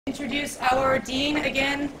Introduce our dean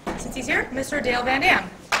again, since he's here, Mr. Dale Van Dam.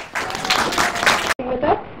 With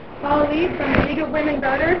us, Paula Lee from the League of Women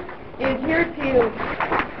Voters is here to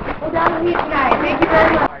hold down the lead tonight. Thank you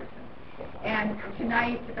very much. And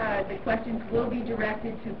tonight, the questions will be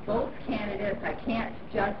directed to both candidates. I can't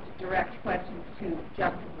just direct questions to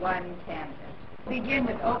just one candidate. We'll begin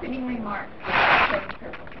with opening remarks.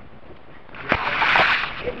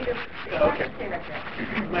 Okay.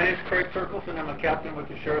 My name is Therkildsen. I'm a captain with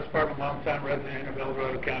the Sheriff's Department, longtime resident of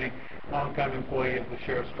Dorado County, longtime employee of the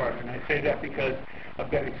Sheriff's Department. I say that because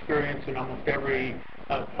I've got experience in almost every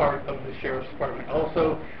part of the Sheriff's Department.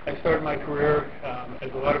 Also, I started my career,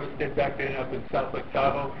 as a lot of us did back then, up in South Lake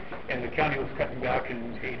Tahoe, and the county was cutting back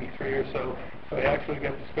in '83 or so. So I actually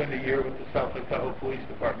got to spend a year with the South Lake Tahoe Police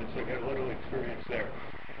Department, so I got a little experience there.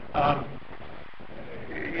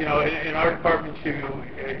 You know, in our department,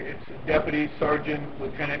 it's deputy, sergeant,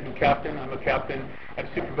 lieutenant, and captain. I'm a captain. I've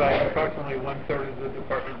supervised approximately 1/3 of the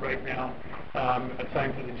department right now,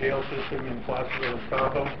 assigned to the jail system in Placerville and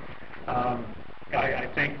Tahoe. I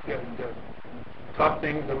think the top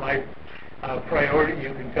things of my priority,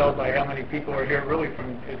 you can tell by how many people are here, really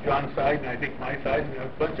from John's side, and I think my side, and a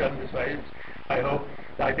bunch of other sides, I hope.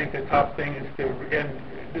 I think the top thing is to, and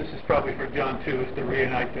this is probably for John too, is to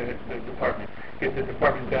reunite the department, get the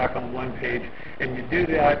department back on one page. And you do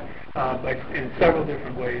that in several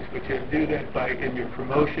different ways, but you do that by in your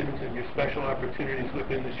promotions and your special opportunities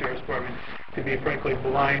within the Sheriff's Department to be frankly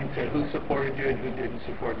blind to who supported you and who didn't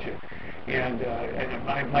support you. And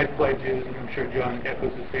my pledge is, and I'm sure John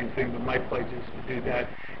echoes the same thing, but my pledge is to do that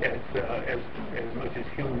as much as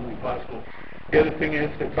humanly possible. The other thing is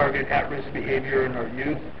to target at-risk behavior in our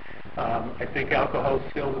youth. I think alcohol is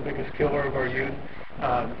still the biggest killer of our youth.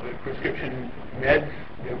 Prescription meds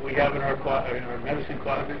that we have in our medicine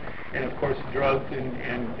closet, and of course drugs and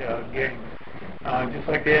gangs. Just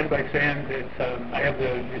like to end by saying that I have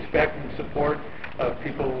the respect and support of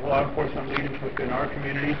people, law enforcement leaders within our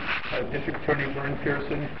community, District Attorney Vern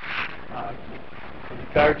Pearson,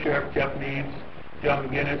 retired Sheriff Jeff Neves, John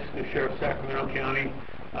McGinnis, the Sheriff of Sacramento County,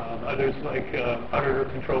 others like Auditor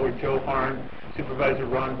Controller Joe Harn, Supervisor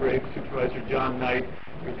Ron Briggs, Supervisor John Knight,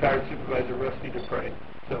 retired Supervisor Rusty Dupre.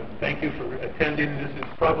 So thank you for attending. This is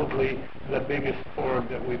probably the biggest forum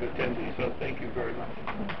that we've attended, so thank you very much.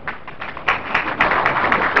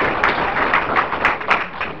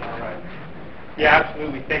 All right. Yeah,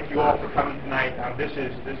 absolutely. Thank you all for coming tonight. This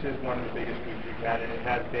is one of the biggest groups we've had, and it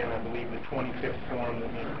has been, I believe, the 25th forum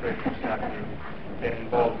that me and Craig have been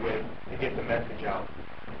involved with to get the message out.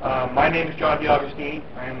 My name is John DeAugustine.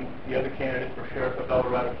 I am the other candidate for Sheriff of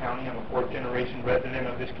Dorado County. I'm a fourth-generation resident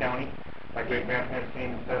of this county. My great-grandparents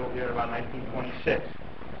came and settled here around 1926.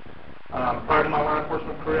 Prior to my law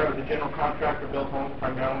enforcement career, I was a general contractor, built homes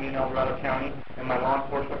primarily in Dorado County, and my law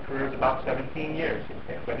enforcement career is about 17 years,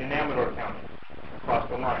 but in Amador County, across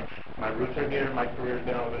the line. My roots are here, my career has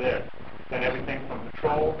been over there. Done everything from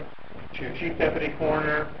patrol to chief deputy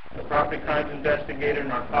coroner, the property crimes investigator,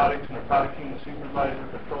 narcotics team supervisor,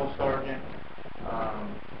 patrol sergeant.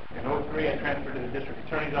 In '03, I transferred to the district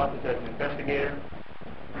attorney's office as an investigator.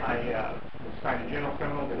 I was assigned to general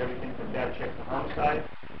criminal, did everything from data checks to homicide.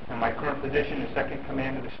 And my current position is second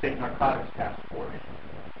command of the state narcotics task force.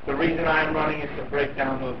 The reason I am running is to break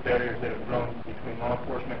down those barriers that have grown between law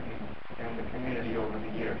enforcement and the community over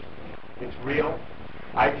the years. It's real.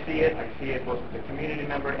 I see it both as a community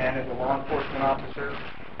member and as a law enforcement officer,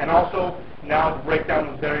 and also now to break down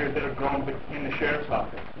those barriers that have grown in the sheriff's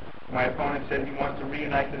office. My opponent said he wants to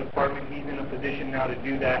reunite the department. He's in a position now to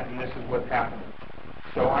do that, and this is what's happening.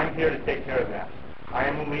 So I'm here to take care of that. I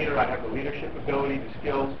am a leader. I have the leadership ability, the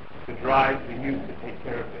skills, the drive, the youth to take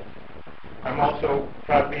care of this. I'm also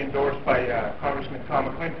proudly endorsed by Congressman Tom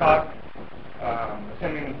McClintock,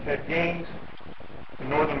 Assemblyman Ted Gaines, the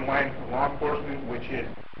Northern Alliance of Law Enforcement, which is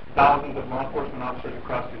thousands of law enforcement officers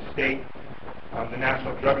across the state, the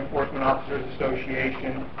National Drug Enforcement Officers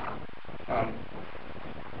Association,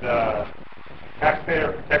 the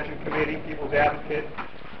Taxpayer Protection Committee, People's Advocate,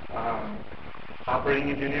 Operating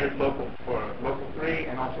Engineers Local 3,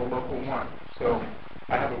 and also Local 1. So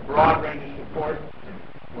I have a broad range of support.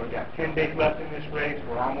 We've got 10 days left in this race.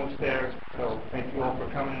 We're almost there. So thank you all for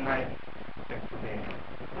coming tonight. Thanks for being here.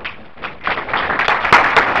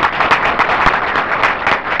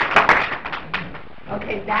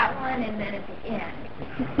 Okay, that one, and then at the end.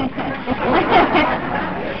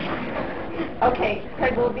 Okay,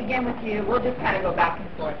 Craig, we'll begin with you. We'll just kind of go back and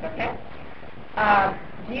forth, okay?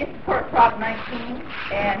 Do you support Prop 19,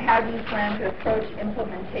 and how do you plan to approach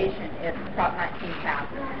implementation if Prop 19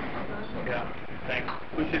 passes? Yeah. Thanks.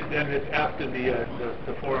 We should have done this after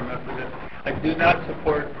the forum after this. I do not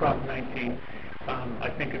support Prop 19. I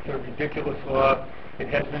think it's a ridiculous law. It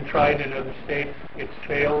has been tried in other states. It's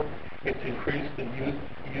failed. It's increased the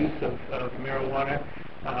use of marijuana.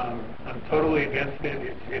 I'm totally against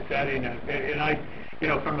it. It's adding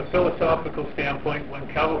from a philosophical standpoint, when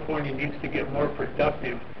California needs to get more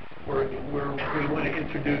productive, we want to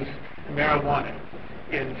introduce marijuana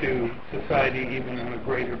into society even on a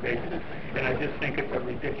greater basis. And I just think it's a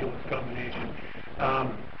ridiculous combination.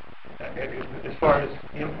 As far as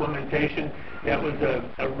implementation, that was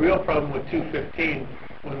a real problem with 215.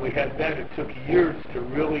 When we had that, it took years to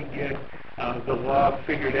really get the law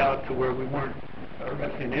figured out to where we weren't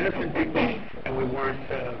arresting innocent people and we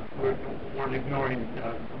weren't ignoring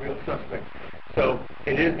real suspects. So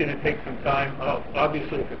it is going to take some time.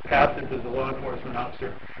 Obviously, if it passes as a law enforcement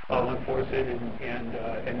officer, I'll enforce it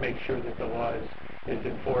and make sure that the law is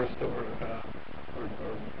enforced or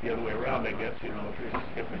the other way around, I guess, if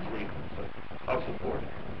it's legal. So I'll support it.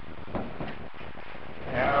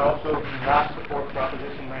 And I also do not support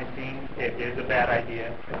Proposition 19. It is a bad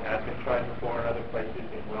idea. It has been tried before in other places.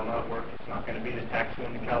 It will not work. It's not going to be the tax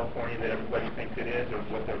boom in California that everybody thinks it is or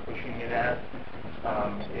what they're pushing it as.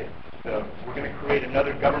 We're going to create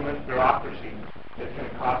another government bureaucracy that's going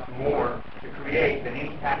to cost more to create than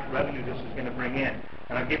any tax revenue this is going to bring in.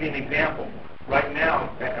 And I'll give you an example. Right now,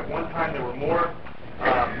 at one time there were more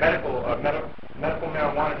medical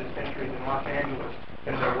marijuana dispensaries in Los Angeles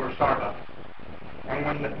than there were Starbucks. And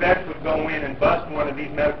when the feds would go in and bust one of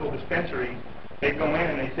these medical dispensaries, they'd go in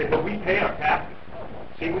and they'd say, well, we pay our taxes.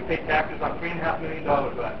 See, we paid taxes on $3.5 million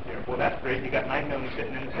last year. Well, that's great. You got $9 million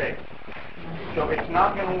sitting in the safe. So it's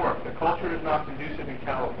not going to work. The culture is not conducive in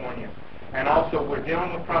California. And also, we're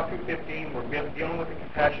dealing with Prop 215. We're dealing with the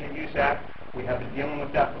Compassionate Use Act. We have been dealing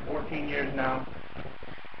with that for 14 years now.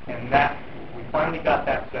 And we finally got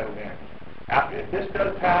that settled in. If this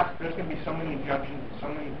does pass, there's going to be so many injunctions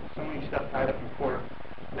and so many stuff tied up in court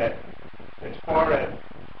that as far as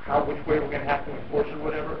which way we're going to have to enforce or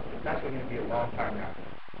whatever, that's going to be a long time after.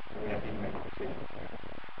 So we have to make a decision.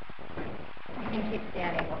 You can keep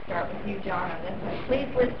standing. We'll start with you, John, on this one. Please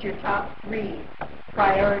list your top 3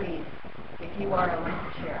 priorities if you are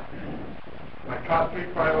elected sheriff. My top 3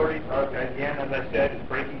 priorities are, again, as I said, is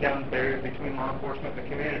breaking down the barriers between law enforcement and the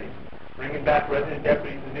community. Bringing back resident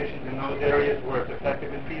deputy positions in those areas where it's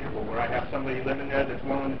effective and feasible, where I have somebody living there that's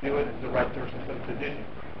willing to do it, is the right person for the position.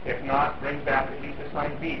 If not, bring back at least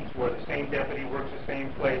assigned beats where the same deputy works the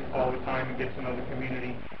same place all the time and gets to know the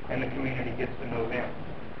community, and the community gets to know them.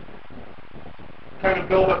 Trying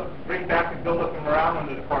to bring back and build up the morale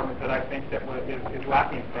in the department that I think that is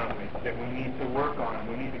lacking currently, that we need to work on.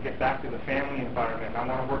 We need to get back to the family environment. I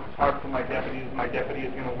want to work as hard for my deputies as my deputy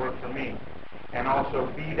is going to work for me. And also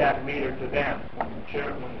be that leader to them. When the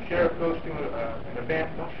sheriff goes to an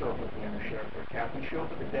event, don't show up with the undersheriff or captain. Show up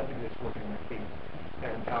with the deputy that's working their feet.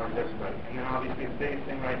 That empowers everybody. And then obviously the biggest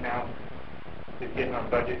thing right now is getting our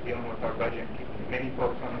budget, dealing with our budget, and keeping as many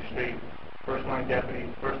folks on the street, first-line deputies,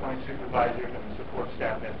 first-line supervisors, and the support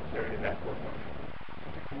staff necessary to that work.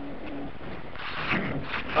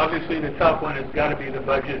 Obviously, the top one has got to be the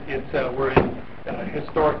budget. We're in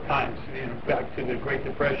historic times, back to the Great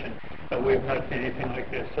Depression. We have not seen anything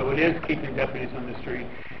like this. So it is keeping deputies on the street.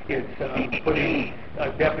 It's putting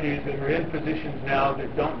deputies that are in positions now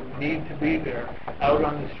that don't need to be there out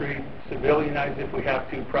on the street, civilianized if we have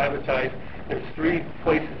to, privatized. There's 3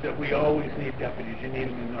 places that we always need deputies. You need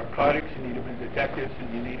them in narcotics, you need them in detectives,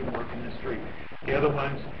 and you need them working the street. The other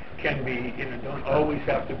ones can be, don't always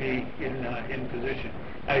have to be in position.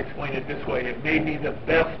 I explain it this way. It may be the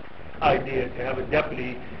best idea to have a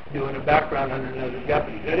deputy doing a background on another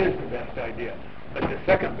deputy. That is the best idea. But the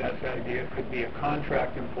second best idea could be a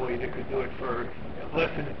contract employee that could do it for less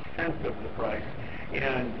than a tenth of the price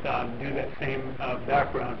and do that same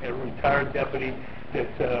background, a retired deputy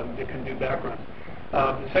that can do backgrounds.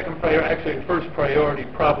 The second priority, actually the first priority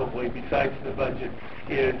probably, besides the budget,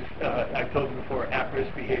 is, I told you before,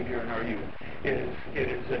 at-risk behavior in our youth. It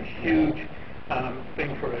is a huge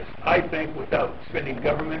thing for us. I think without spending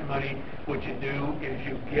government money, what you do is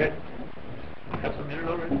you get... Have some minute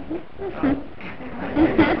already?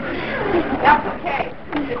 That's okay.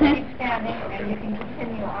 Just keep standing and you can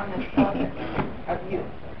continue on this topic of youth.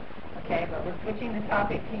 Okay, but we're switching the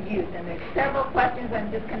topic to youth, and there's several questions. I'm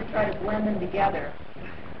just going to try to blend them together.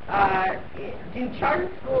 Do charter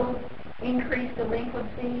schools increase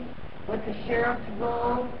delinquency? What's the sheriff's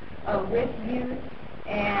role with youth?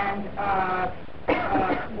 And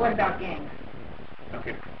what about gangs?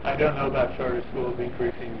 Okay. I don't know about charter schools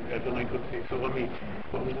increasing delinquency, so what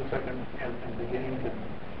was the second and beginning?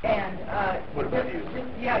 And What about youth?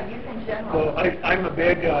 Yeah, youth in general. Well, I'm a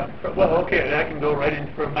big, okay, I can go right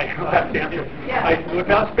in for my last answer. Yeah.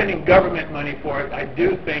 Without spending government money for it, I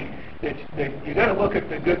do think that you got to look at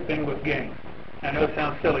the good thing with gangs. I know it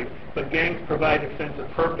sounds silly, but gangs provide a sense of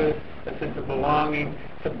purpose, a sense of belonging,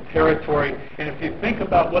 some territory. And if you think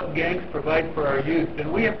about what gangs provide for our youth,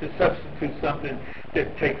 then we have to substitute something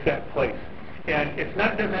that takes that place. And it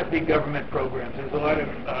doesn't have to be government programs. There's a lot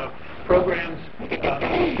of programs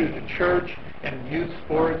through the church and youth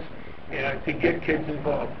sports to get kids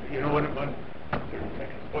involved. You know, 30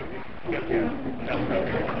 seconds.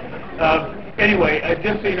 Anyway,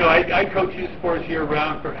 just so you know, I coach youth sports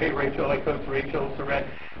year-round for, hey, Rachel, I coach Rachel Surratt.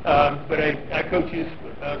 But I coach youth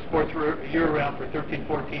sports year-round for 13,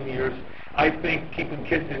 14 years. I think keeping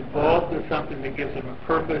kids involved is something that gives them a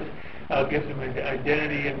purpose, gives them an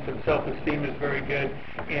identity and some self-esteem is very good.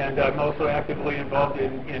 And I'm also actively involved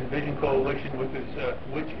in Vision Coalition,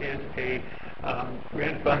 which is a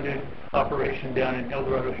grant-funded operation down in El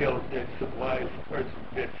Dorado Hills that supplies or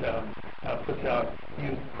that puts out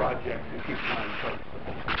youth projects and keeps them on track.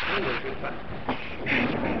 Anyway, good time.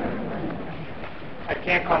 I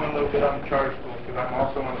can comment a little bit on the charter schools because I'm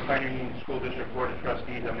also on the Pioneer Union School District Board of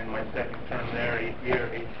Trustees. I'm in my second term there, 8th year,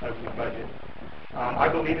 8th ugly budget. I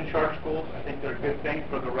believe in charter schools. I think they're a good thing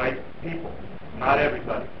for the right people. Not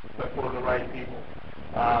everybody, but for the right people.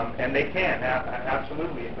 And they can,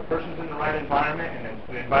 absolutely. If a person's in the right environment and it's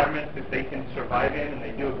an environment that they can survive in and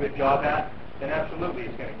they do a good job at, then absolutely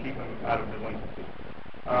it's going to keep them out of delinquency.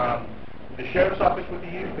 The sheriff's office with the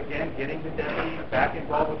youth, again, getting the deputies back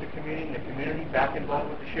involved with the community and the community back involved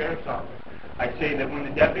with the sheriff's office. I say that when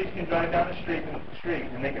the deputies can drive down the street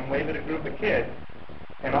and they can wave at a group of kids,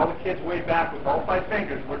 and all the kids wave back with all 5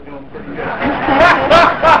 fingers, we're doing pretty good.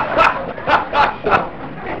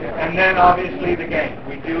 And then obviously the gangs.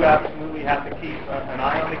 We do absolutely have to keep an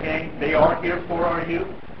eye on the gangs. They are here for our youth.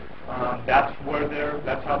 That's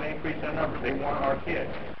how they increase their numbers. They want our kids.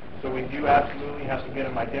 So we do absolutely have to get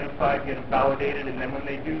them identified, get them validated, and then when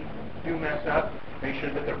they do mess up, make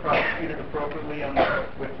sure that they're prosecuted appropriately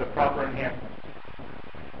with the proper enhancements.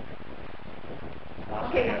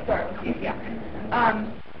 Okay, let's start with you. Yeah.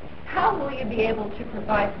 How will you be able to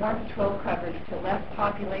provide more patrol coverage to less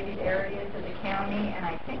populated areas of the county? And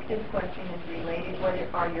I think this question is related. What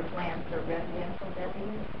are your plans for residential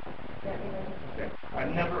deputies? Okay.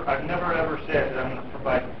 I've never ever said that I'm going to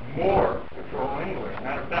provide more patrol anywhere.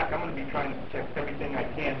 Matter of fact, I'm going to be trying to protect everything I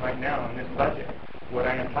can right now in this budget. What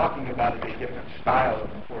I am talking about is a different style of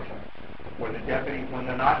enforcement, where the deputies, when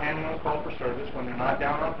they're not handling a call for service, when they're not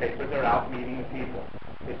down on paper, they're out meeting the people.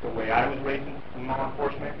 It's the way I was raised in law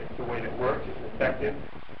enforcement. It's the way that works. It's effective,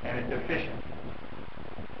 and it's efficient.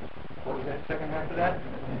 What was that second half of that?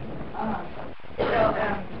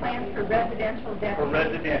 Plans for residential deputies? For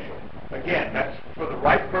residential. Again, that's for the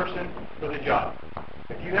right person for the job.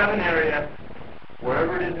 If you have an area,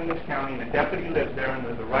 wherever it is in this county, and the deputy lives there, and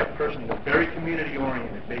they're the right person, they're very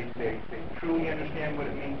community-oriented, they truly understand what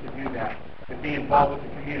it means to do that, to be involved with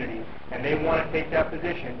the community, and they want to take that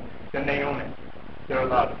position, then they own it. They're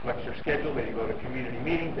allowed to flex their schedule. They go to community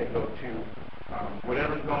meetings. They go to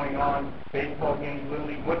whatever's going on, baseball games, little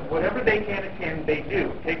league, whatever they can attend, they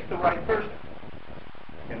do. It takes the right person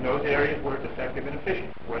in those areas where it's effective and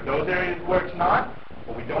efficient. Where those areas where it's not,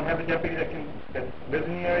 or we don't have a deputy that lives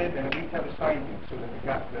in the area, then at least have assigned you so that we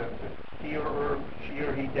got the she or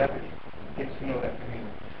he deputy gets to know that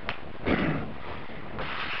community.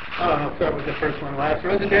 I'll start with the first one last.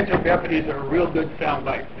 Residential deputies are a real good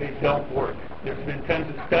soundbite. They don't work. There's been tons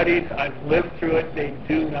of studies. I've lived through it. They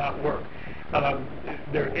do not work.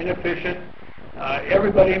 They're inefficient.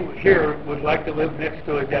 Everybody here would like to live next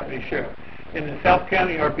to a deputy sheriff. In the South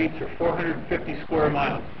County, our beats are 450 square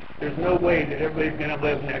miles. There's no way that everybody's going to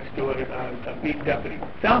live next to a beat deputy.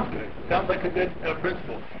 Sounds good. Sounds like a good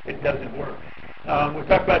principle. It doesn't work. We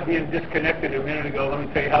talked about being disconnected a minute ago. Let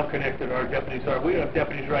me tell you how connected our deputies are. We have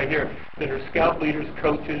deputies right here that are scout leaders,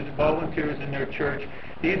 coaches, volunteers in their church.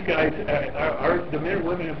 These guys, the men and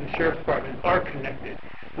women of the Sheriff's Department are connected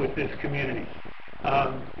with this community.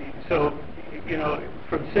 So, you know,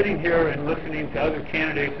 from sitting here and listening to other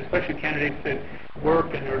candidates, especially candidates that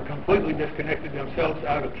work and are completely disconnected themselves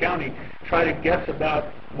out of county, try to guess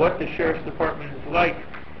about what the Sheriff's Department is like,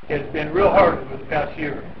 has been real hard over the past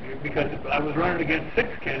year, because I was running against 6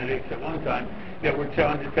 candidates at one time that were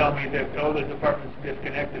trying to tell me that, oh, the department's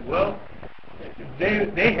disconnected. Well,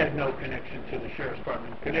 they had no connection to the Sheriff's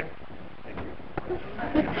Department. Thank you.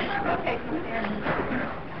 Okay,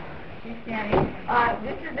 She's standing.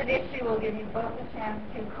 This is an issue we'll give you both a chance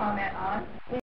to comment on.